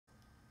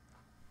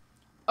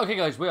Okay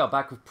guys, we are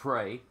back with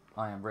Prey.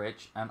 I am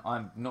Rich, and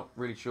I'm not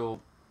really sure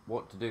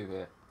what to do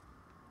here.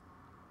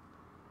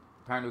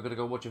 Apparently we're going to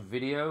go watch a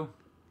video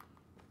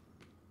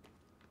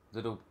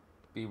that'll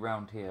be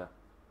round here.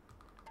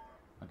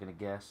 I'm going to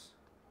guess.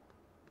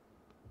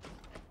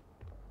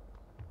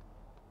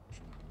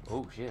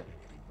 Oh shit.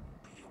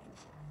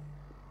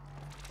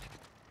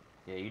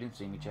 Yeah, you didn't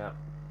see me, chap.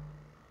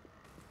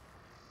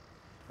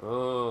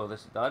 Oh,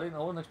 this, I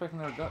wasn't expecting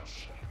that to go.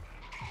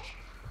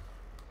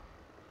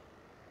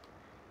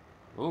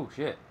 Oh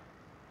shit.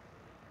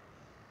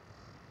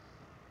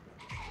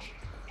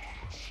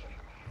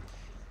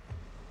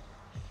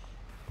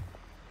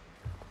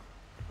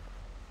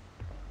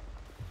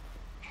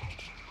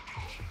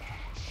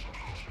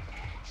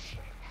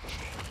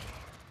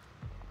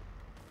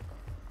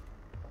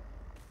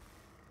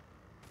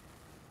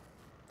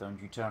 Don't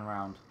you turn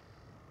around.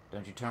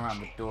 Don't you turn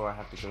around. The door I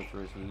have to go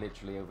through is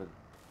literally over.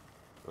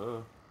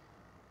 Oh.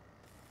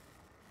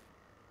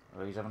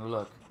 Oh, he's having a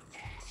look.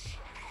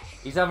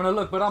 He's having a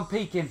look, but I'm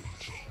peeking.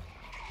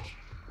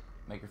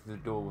 Make it through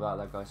the door without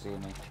that guy seeing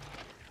me.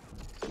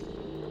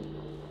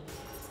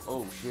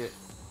 Oh shit.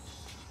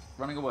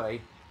 Running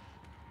away.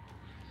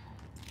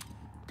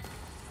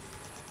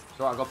 It's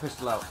alright, I got a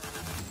pistol out.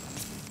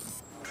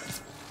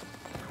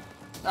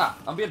 Ah,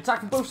 I'm being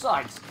attacked from both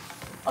sides.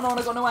 Oh no, and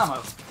I got no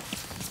ammo.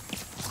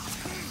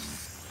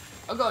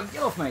 Oh god,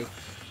 get off me!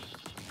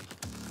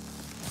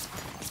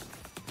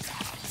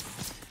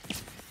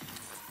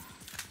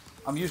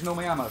 I'm using all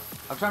my ammo.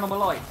 I've turned on my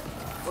light.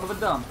 What have I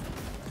done?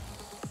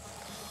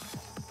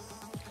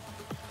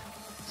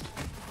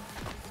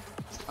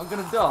 I'm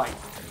gonna die.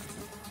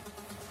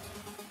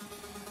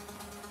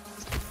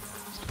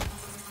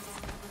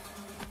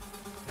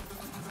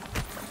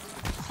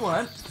 Come on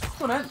then.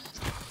 Come on then.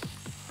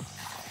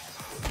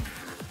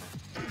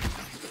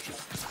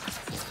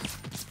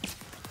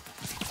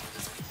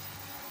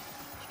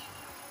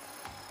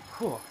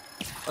 Whew.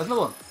 There's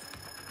another one.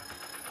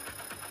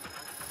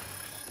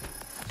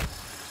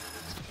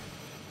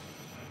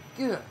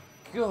 Good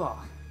God.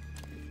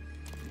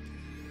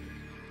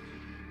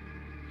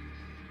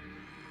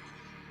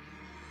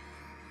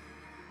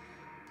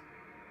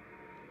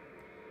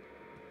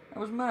 That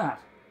was mad.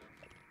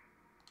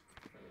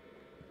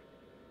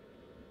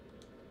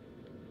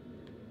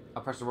 I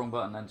pressed the wrong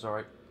button then,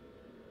 sorry.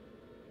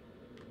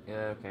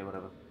 Yeah, okay,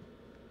 whatever.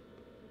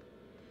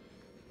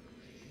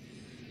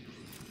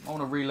 I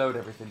want to reload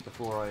everything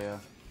before I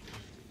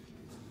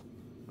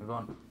move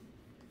on.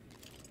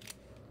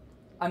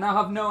 I now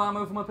have no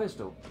ammo for my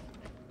pistol.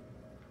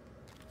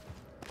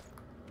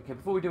 Okay,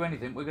 before we do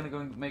anything, we're going to go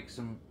and make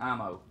some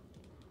ammo.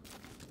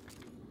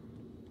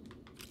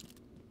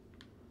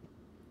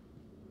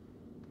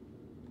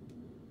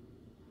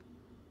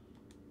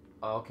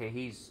 Oh, okay,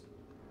 he's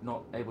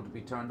not able to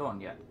be turned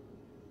on yet.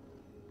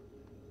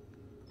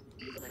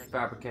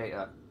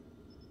 Fabricator.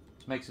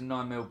 Let's make some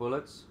 9mm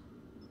bullets.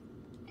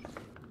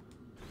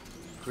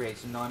 Create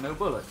some 9mm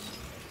bullets.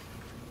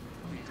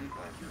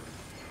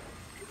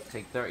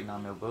 Take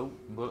 39mm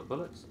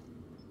bullets.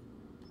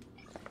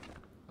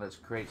 Let's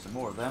create some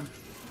more of them.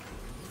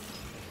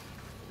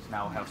 So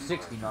now we'll have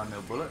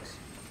 69mm bullets.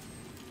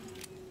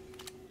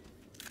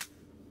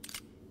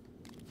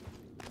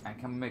 And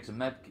can we make some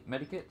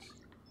medikits?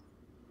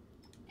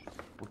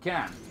 We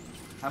can.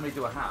 How many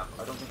do I have?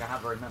 I don't think I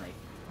have very many.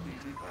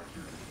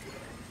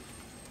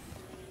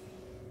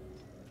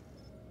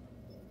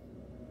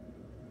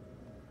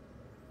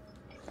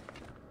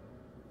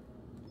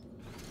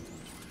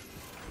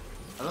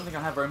 I don't think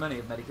I have very many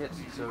of medikits,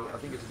 so I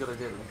think it's a good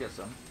idea that we get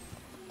some.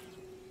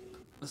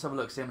 Let's have a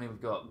look, see how many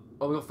we've got.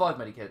 Oh, we've got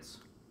 5 medikits.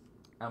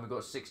 And we've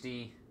got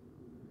 60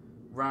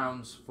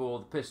 rounds for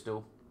the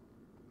pistol.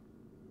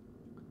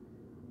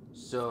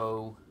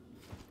 So,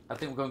 I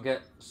think we're going to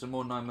get some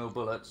more 9mm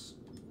bullets.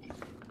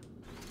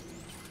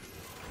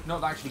 Not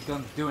that actually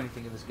guns do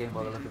anything in this game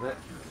by the look of it.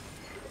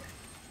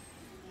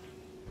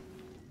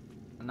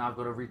 And now I've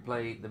got to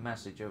replay the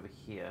message over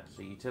here.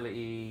 So,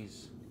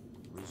 utilities,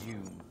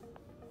 resume.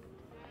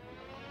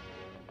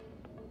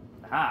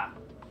 Aha!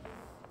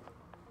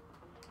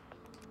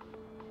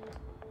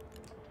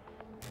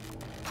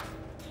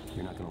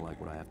 You're not gonna like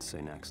what I have to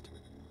say next.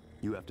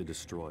 You have to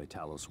destroy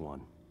Talos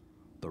 1.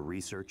 The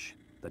research,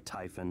 the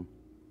Typhon,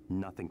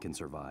 nothing can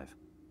survive.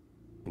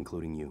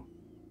 Including you.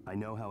 I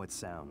know how it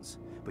sounds,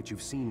 but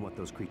you've seen what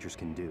those creatures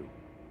can do.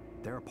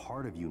 They're a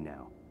part of you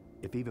now.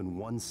 If even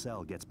one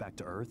cell gets back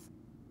to Earth,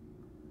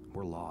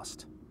 we're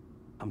lost.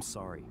 I'm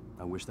sorry.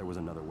 I wish there was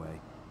another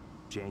way.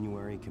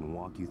 January can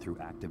walk you through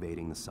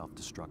activating the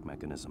self-destruct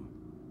mechanism.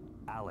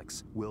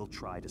 Alex will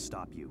try to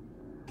stop you.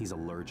 He's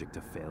allergic to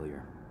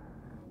failure.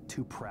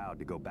 Too proud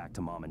to go back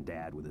to Mom and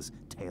Dad with his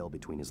tail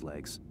between his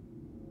legs.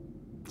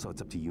 So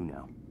it's up to you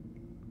now.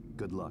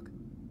 Good luck.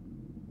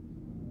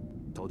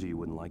 Told you you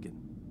wouldn't like it.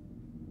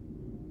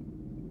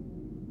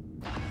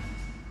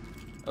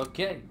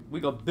 Okay,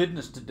 we got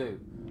business to do.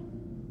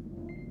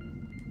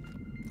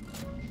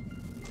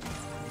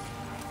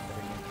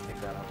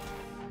 Pick that up.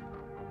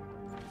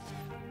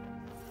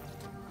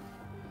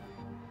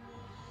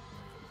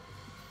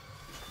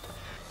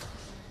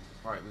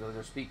 Right, we gotta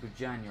go speak with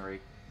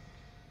January.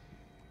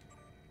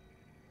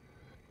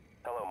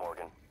 Hello,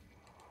 Morgan.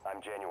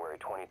 I'm January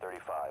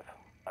 2035.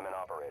 I'm an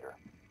operator.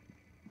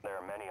 There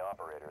are many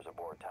operators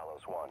aboard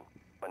Talos 1,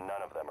 but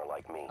none of them are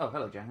like me. Oh,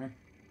 hello, January.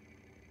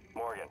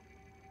 Morgan.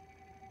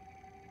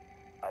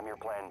 I'm your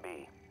plan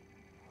B.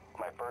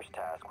 My first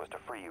task was to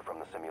free you from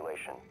the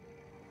simulation.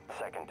 The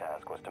second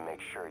task was to make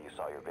sure you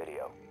saw your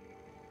video.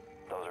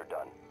 Those are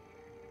done.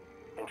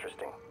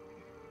 Interesting.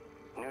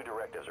 New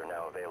directives are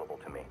now available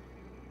to me.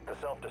 The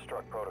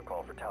self-destruct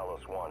protocol for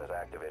Talos 1 is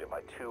activated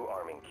by 2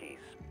 arming keys.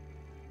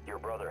 Your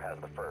brother has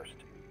the first.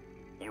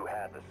 You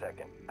had the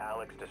second.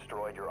 Alex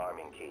destroyed your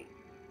arming key,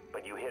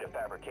 but you hid a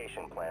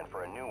fabrication plan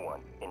for a new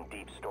one in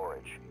deep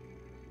storage.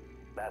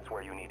 That's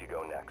where you need to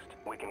go next.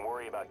 We can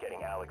worry about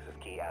getting Alex's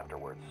key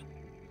afterwards.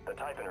 The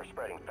Typhon are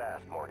spreading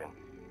fast, Morgan.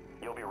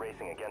 You'll be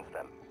racing against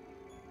them.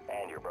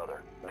 And your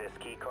brother. This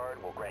key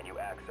card will grant you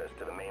access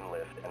to the main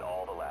lift and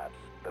all the labs.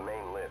 The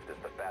main lift is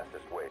the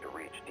fastest way to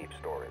reach deep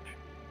storage.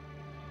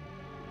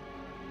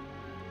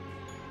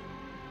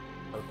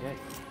 Okay.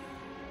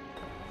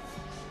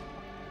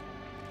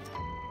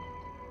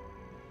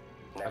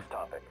 Next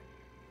topic.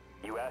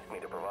 You asked me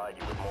to provide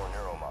you with more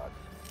neuromods,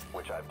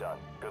 which I've done.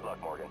 Good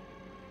luck, Morgan.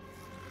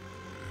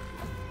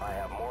 I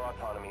have more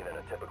autonomy than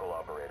a typical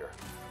operator.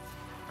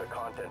 The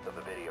contents of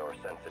the video are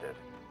sensitive.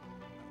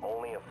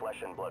 Only a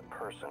flesh and blood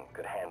person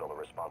could handle the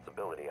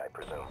responsibility, I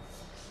presume.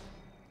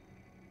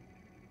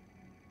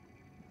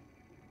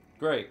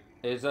 Great.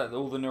 Is that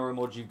all the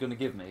neuromods you're going to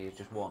give me? It's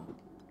just one.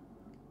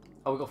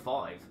 Oh, we got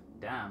 5.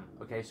 Damn.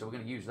 Okay, so we're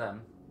going to use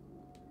them.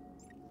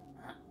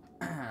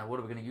 What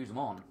are we going to use them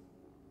on?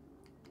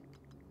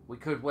 We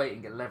could wait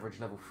and get leverage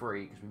level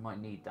 3, because we might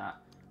need that.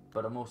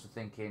 But I'm also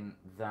thinking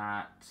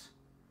that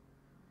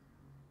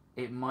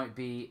it might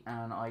be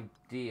an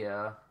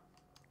idea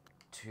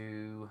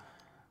to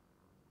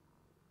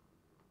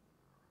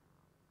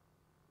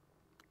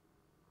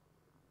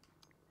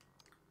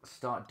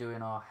start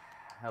doing our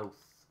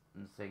health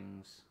and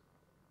things.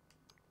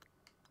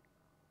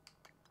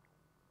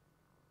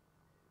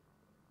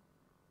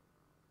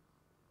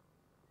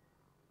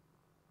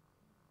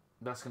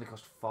 That's going to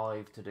cost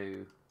 5 to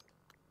do.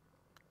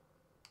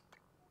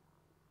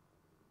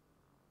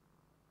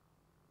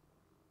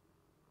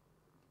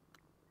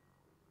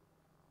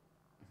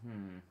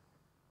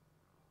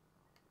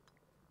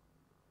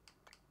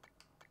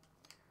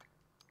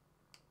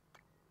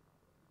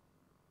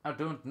 I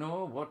don't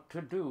know what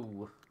to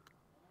do.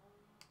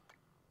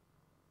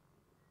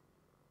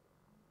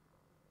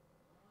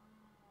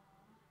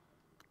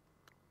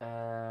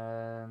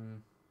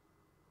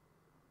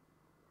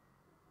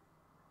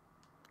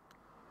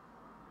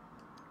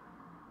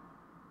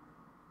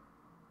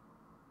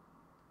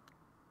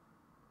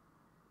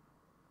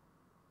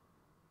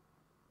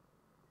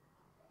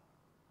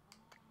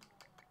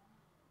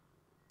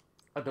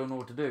 I don't know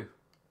what to do.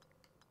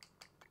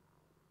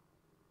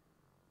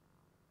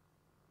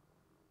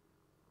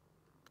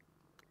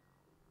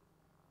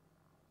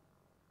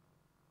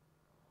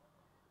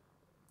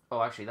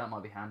 Oh, actually, that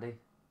might be handy.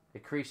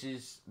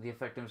 Increases the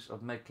effectiveness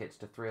of medkits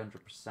to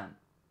 300%.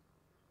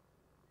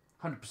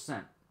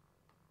 100%.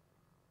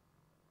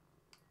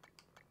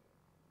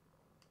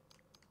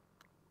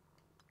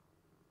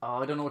 Oh,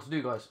 I don't know what to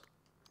do, guys.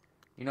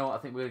 You know what? I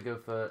think we're going to go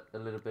for a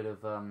little bit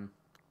of...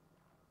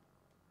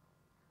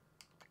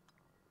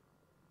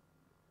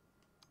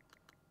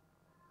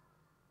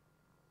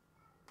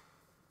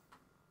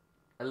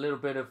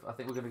 I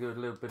think we're going to go with a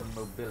little bit of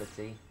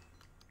mobility.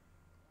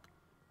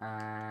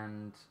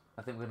 And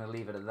I think we're going to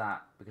leave it at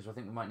that, because I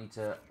think we might need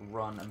to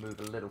run and move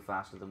a little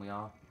faster than we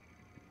are.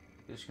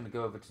 We're just going to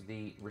go over to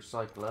the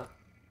recycler.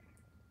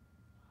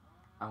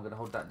 I'm going to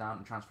hold that down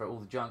and transfer all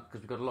the junk,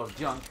 because we've got a lot of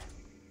junk.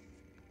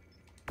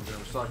 We're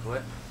going to recycle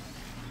it.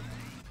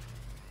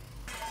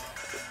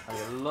 I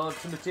got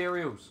lots of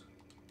materials.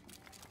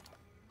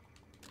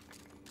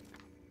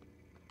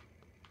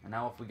 And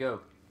now off we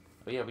go.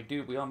 But yeah,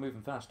 we are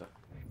moving faster.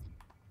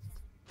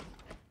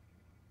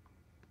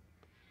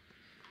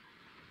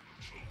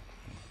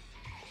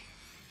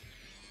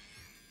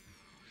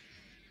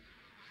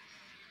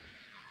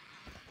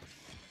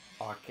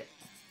 Okay.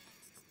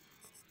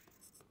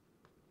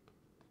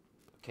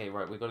 Okay,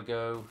 right, we've got to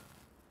go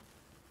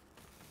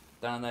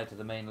down there to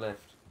the main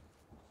lift.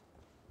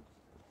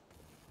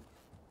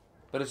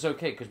 But it's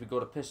okay, because we've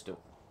got a pistol.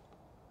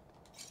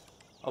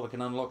 Oh, we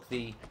can unlock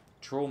the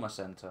trauma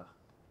center.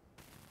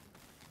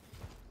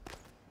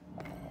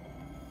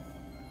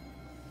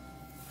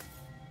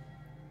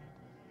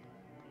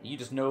 You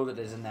just know that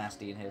there's a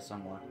nasty in here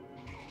somewhere.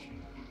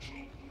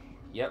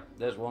 Yep,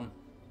 there's one.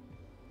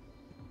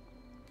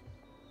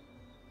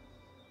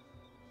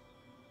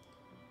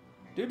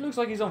 Dude looks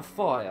like he's on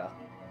fire.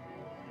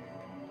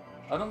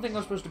 I don't think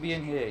I'm supposed to be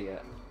in here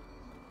yet.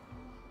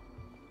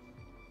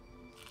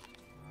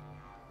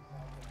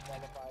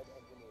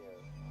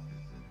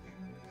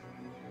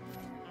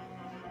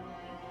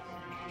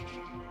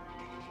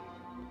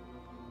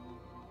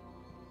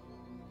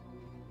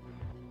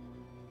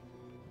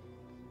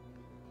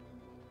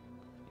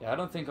 Yeah, I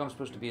don't think I'm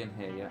supposed to be in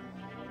here yet.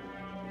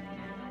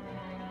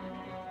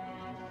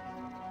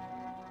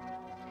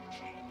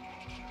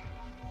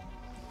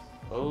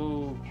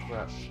 Oh,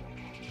 crap.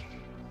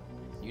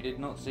 You did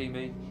not see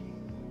me.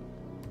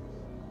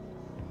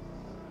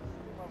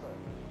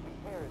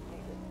 Repair is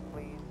needed.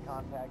 Please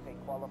contact a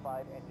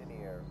qualified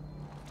engineer.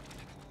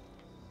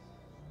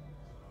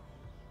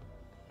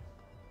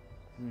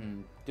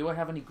 Do I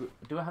have any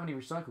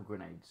recycle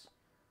grenades?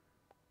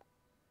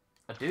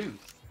 I do.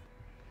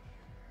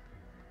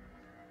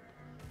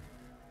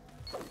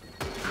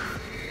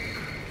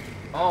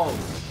 Oh.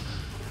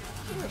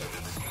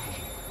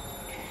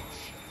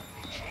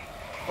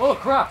 Oh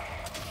crap.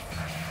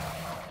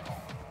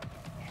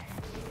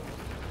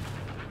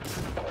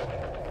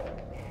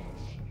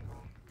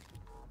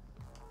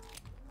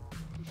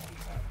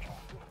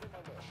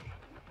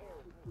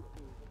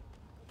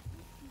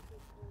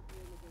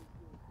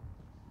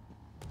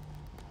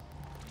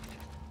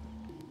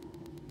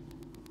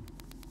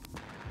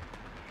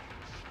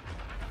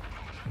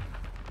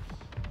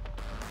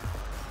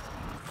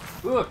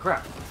 Oh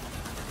crap.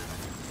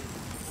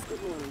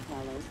 Good morning,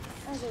 Talos.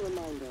 As a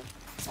reminder,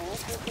 all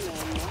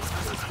personnel must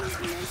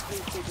complete monthly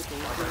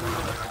physicals during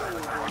their stay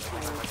aboard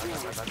Talos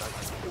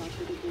 1.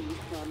 Dr. DeGrees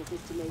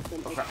promises to make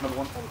them crap, another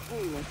one. as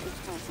painless as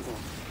possible.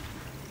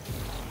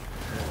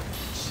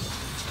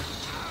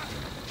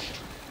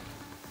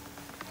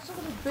 Some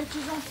of the bitch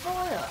is on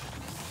fire.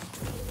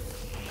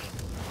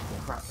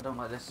 Crap, I don't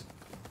like this.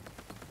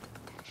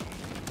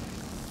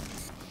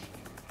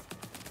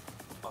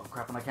 Oh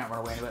crap, and I can't run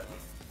away into it.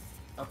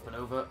 Up and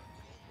over.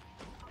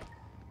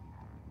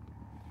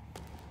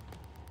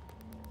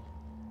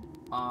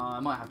 I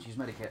might have to use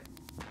medikit.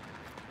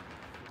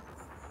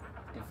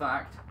 In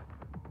fact,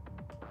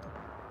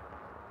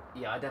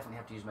 yeah, I definitely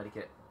have to use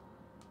medikit.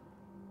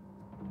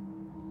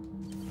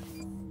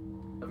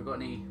 Have we got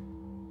any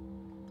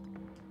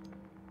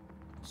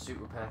suit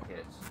repair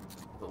kits?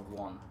 I've got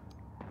one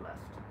left.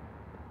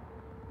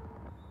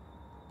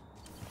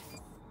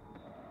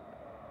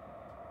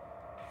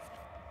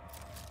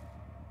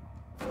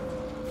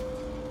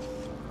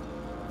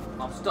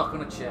 I'm stuck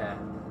on a chair.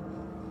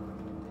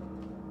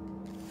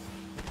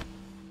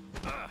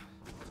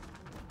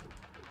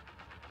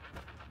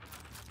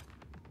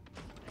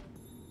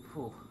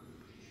 Whew.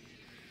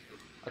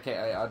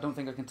 Okay, I don't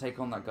think I can take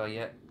on that guy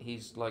yet.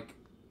 He's like...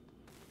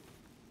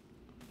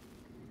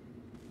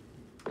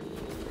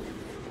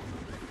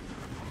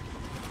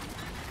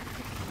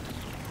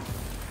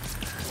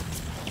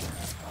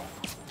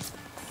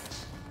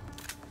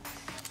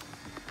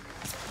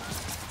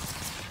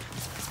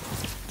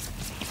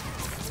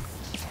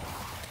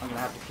 I'm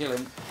gonna have to kill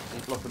him.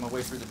 He's blocking my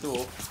way through the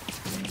door.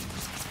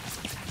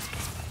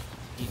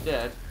 He's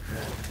dead.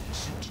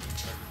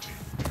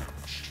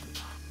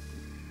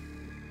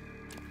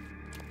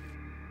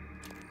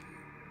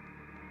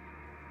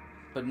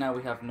 But now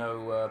we have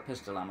no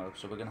pistol ammo,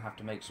 so we're gonna have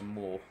to make some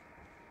more.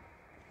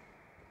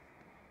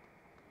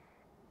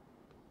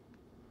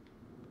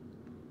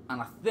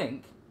 And I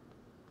think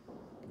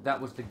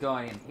that was the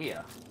guy in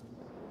here.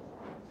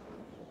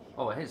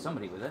 Oh, I hit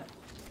somebody with it.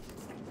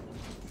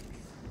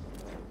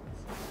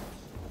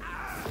 Ow,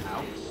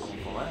 I'm on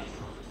fire.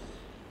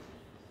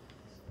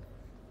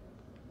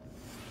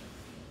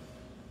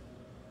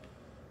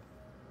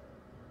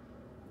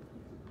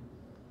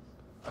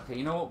 Okay,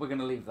 you know what? We're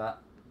gonna leave that.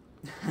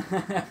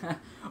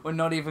 we're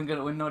not even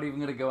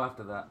gonna go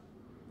after that.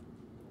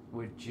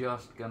 We're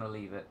just gonna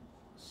leave it.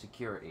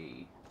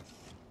 Security.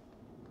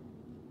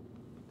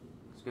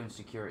 Let's go in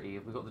security.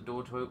 Have we got the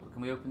door to open?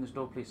 Can we open this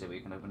door? Please say we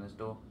can open this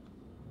door.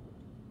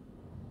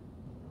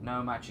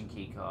 No matching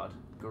key card.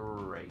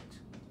 Great.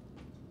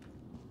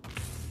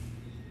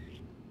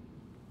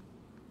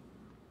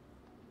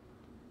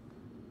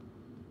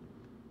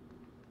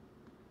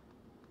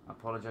 I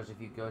apologise if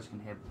you guys can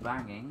hear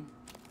banging,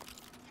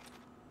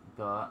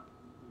 but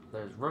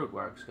there's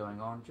roadworks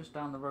going on just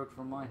down the road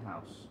from my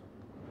house.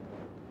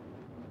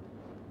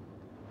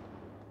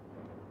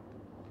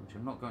 Which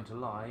I'm not going to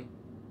lie,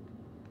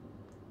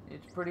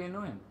 it's pretty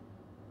annoying.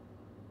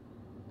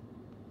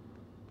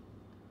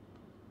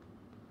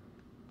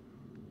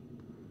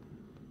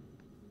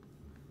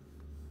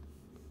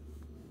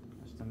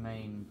 That's the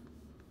main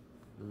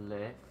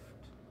lift.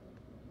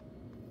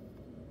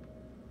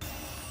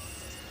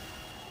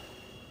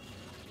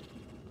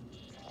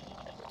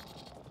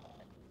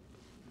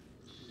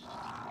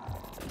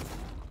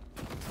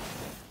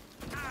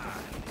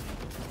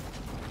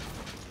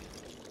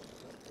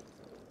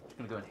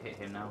 Go and hit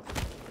him now.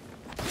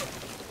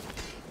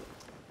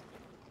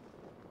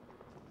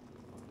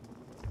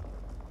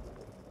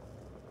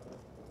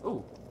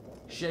 Ooh,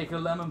 shake a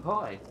lemon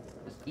pie.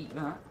 Let's eat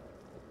that.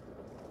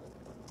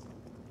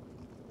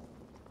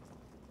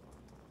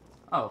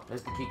 Oh,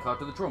 there's the key card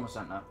to the trauma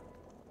center,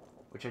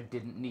 which I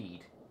didn't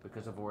need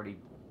because I've already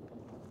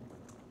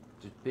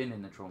just been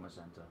in the trauma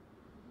center.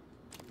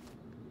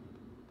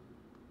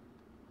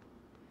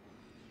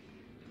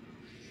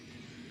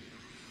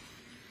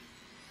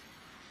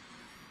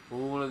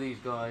 All of these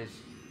guys,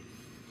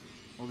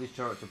 all these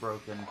turrets are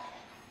broken.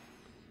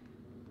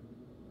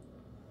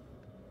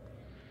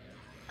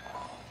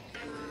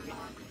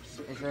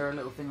 Is there a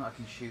little thing that I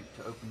can shoot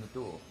to open the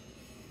door?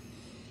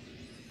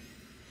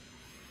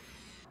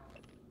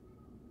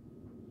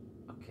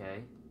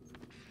 Okay.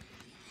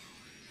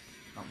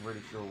 Not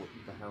really sure what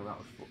the hell that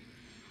was for.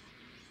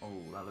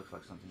 Oh, that looks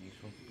like something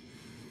useful.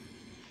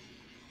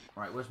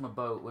 Right, where's my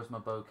bow? Where's my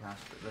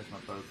bowcaster? There's my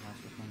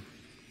bowcaster thing.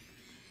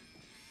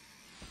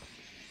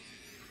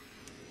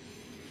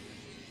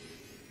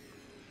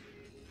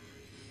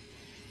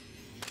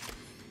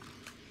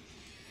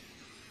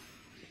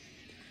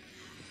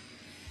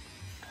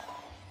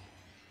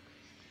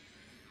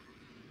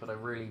 But I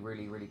really,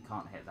 really, really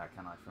can't hit that,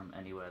 can I, from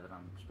anywhere that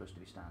I'm supposed to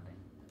be standing?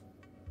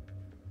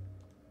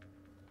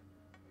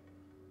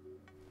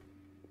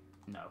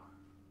 No.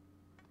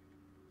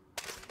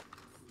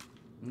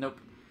 Nope.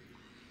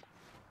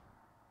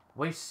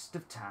 Waste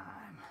of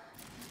time.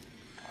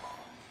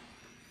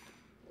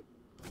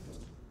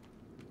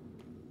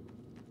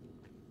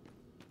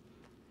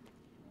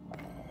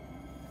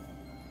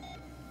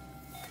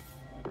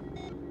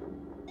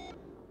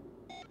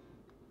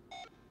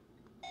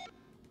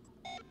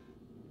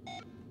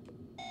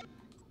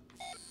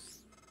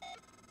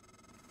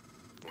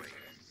 Wait,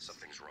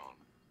 something's wrong.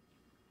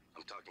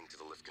 I'm talking to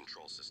the lift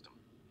control system.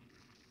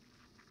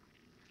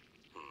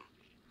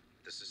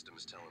 The system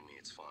is telling me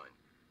it's fine.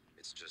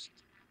 It's just...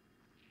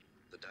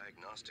 the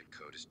diagnostic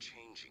code is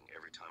changing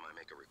every time I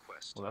make a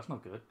request. Well, that's not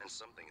good. And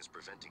something is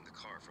preventing the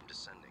car from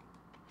descending.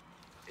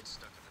 It's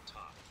stuck at the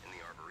top, in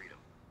the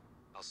Arboretum.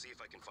 I'll see if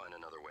I can find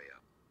another way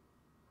up.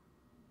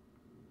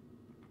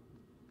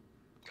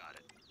 Got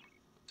it.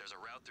 There's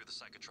a route through the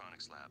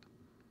Psychotronics lab.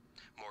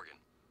 Morgan,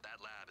 that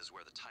lab is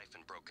where the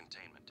Typhon broke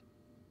containment.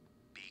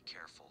 Be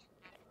careful.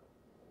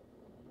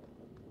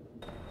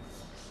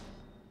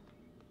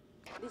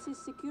 This is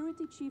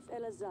Security Chief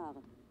Elazar.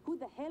 Who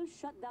the hell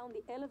shut down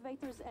the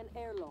elevators and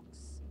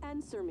airlocks?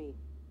 Answer me.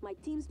 My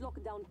team's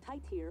locked down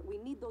tight here. We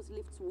need those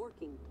lifts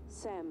working.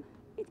 Sam,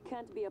 it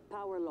can't be a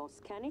power loss,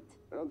 can it?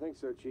 I don't think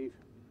so, Chief.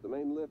 The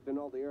main lift and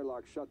all the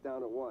airlocks shut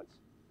down at once.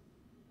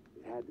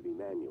 It had to be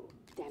manual.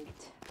 Damn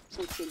it.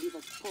 First they leave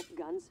us pop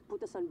guns,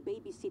 put us on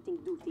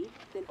babysitting duty,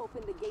 then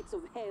open the gates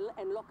of hell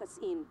and lock us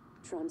in.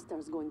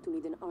 Transtar's going to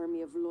need an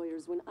army of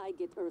lawyers when I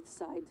get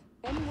Earthside.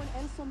 Anyone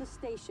else on the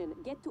station,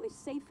 get to a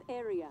safe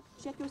area.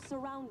 Check your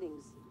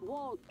surroundings.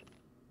 Wall,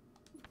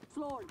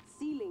 floor,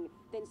 ceiling,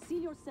 then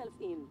seal yourself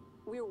in.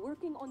 We're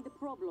working on the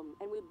problem,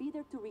 and we'll be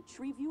there to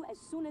retrieve you as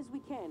soon as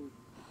we can.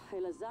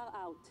 Elazar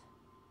out.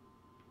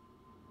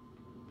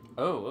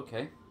 Oh,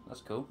 okay.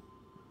 That's cool.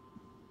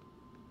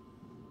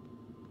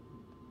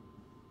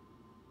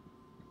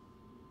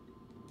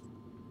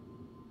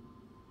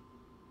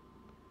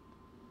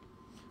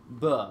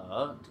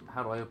 But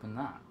how do I open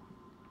that?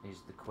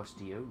 Is the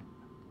question.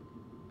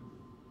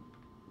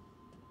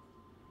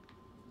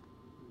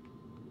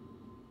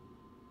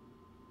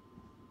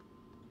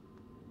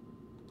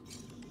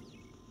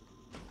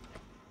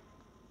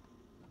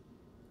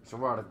 It's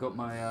alright, I've got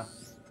my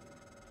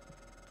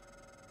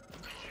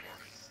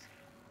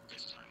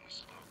This time we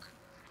spoke.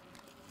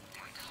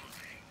 My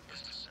company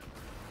is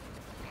December.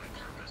 My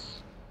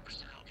purpose was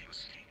to help you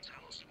escape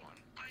Talos 1.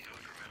 I know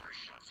your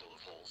memory's shot full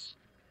of holes,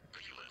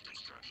 but you left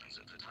instructions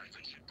at the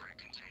Typhon shipwreck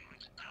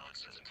containment.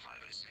 Alex has a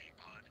private escape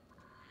pod.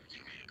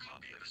 You made a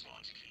copy of his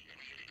launch key and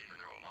hid it in the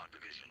Neuromod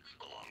division,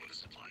 along with a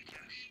supply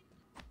cache.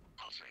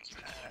 I'll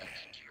transfer the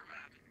location to your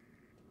map.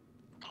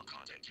 I'll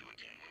contact you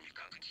again when you've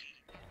got the key.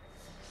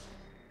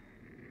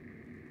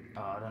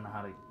 oh, I don't know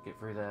how to get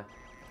through there.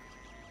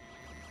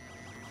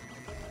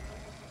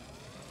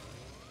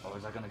 Oh,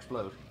 is that gonna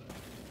explode?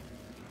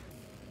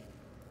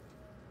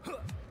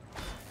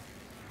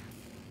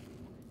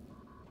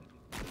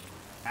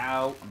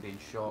 Ow, I'm being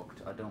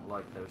shocked. I don't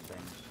like those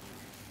things.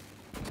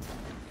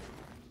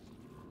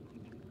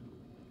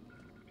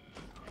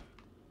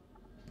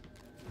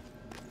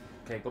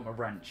 Okay, got my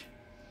wrench.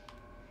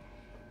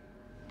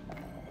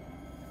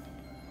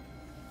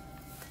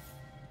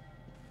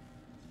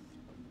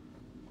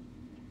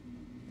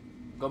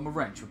 Got my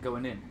wrench, we're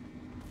going in.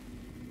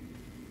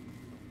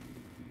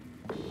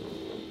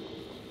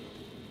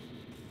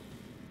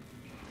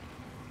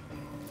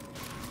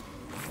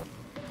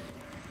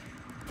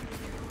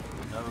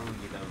 No,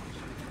 you don't.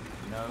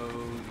 No,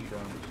 you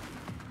don't.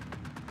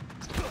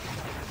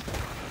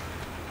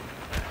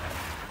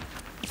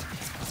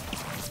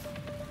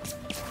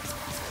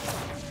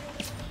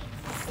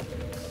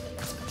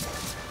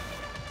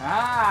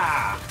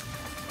 Ah!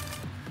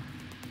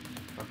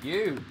 Fuck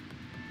you.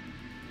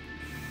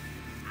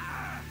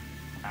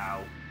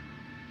 Ow.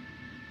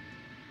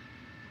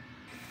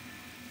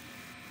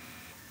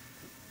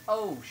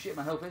 Oh shit,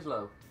 my health is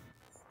low.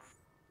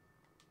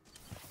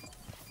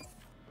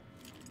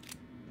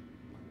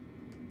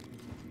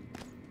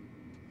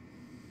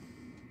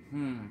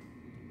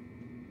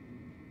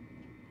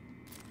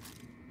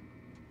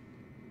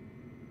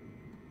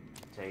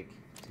 Take.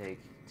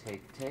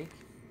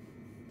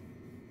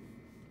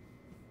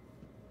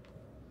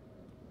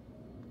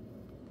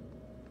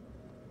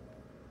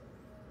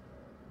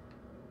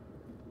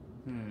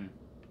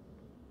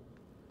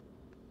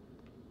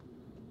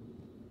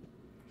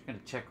 Just gonna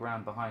to check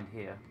around behind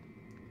here.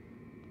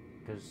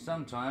 Because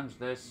sometimes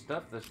there's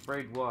stuff that's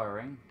frayed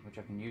wiring, which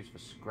I can use for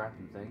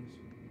scrapping things.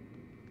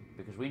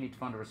 Because we need to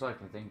find a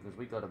recycling thing, because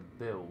we got to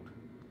build.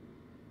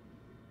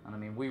 And I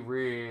mean, we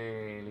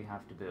really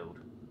have to build.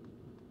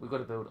 We've got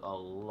to build a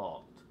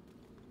lot.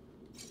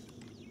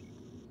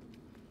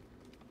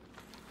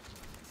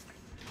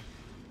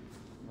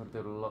 We've got to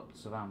build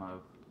lots of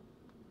ammo.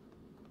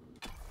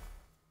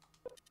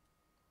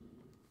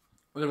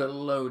 We've got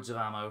loads of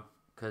ammo,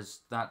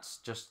 because that's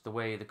just the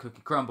way the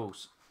cookie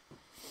crumbles.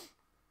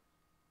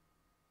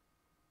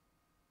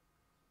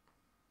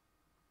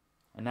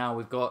 And now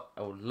we've got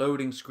a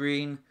loading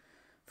screen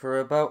for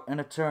about an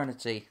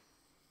eternity.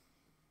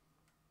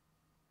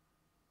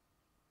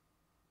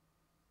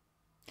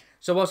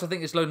 So whilst I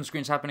think this loading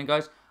screen's happening,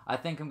 guys, I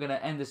think I'm going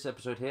to end this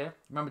episode here.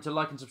 Remember to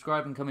like and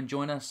subscribe and come and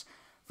join us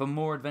for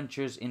more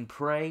adventures in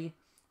Prey.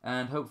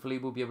 And hopefully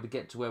we'll be able to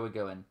get to where we're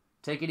going.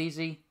 Take it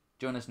easy.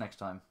 Join us next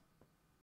time.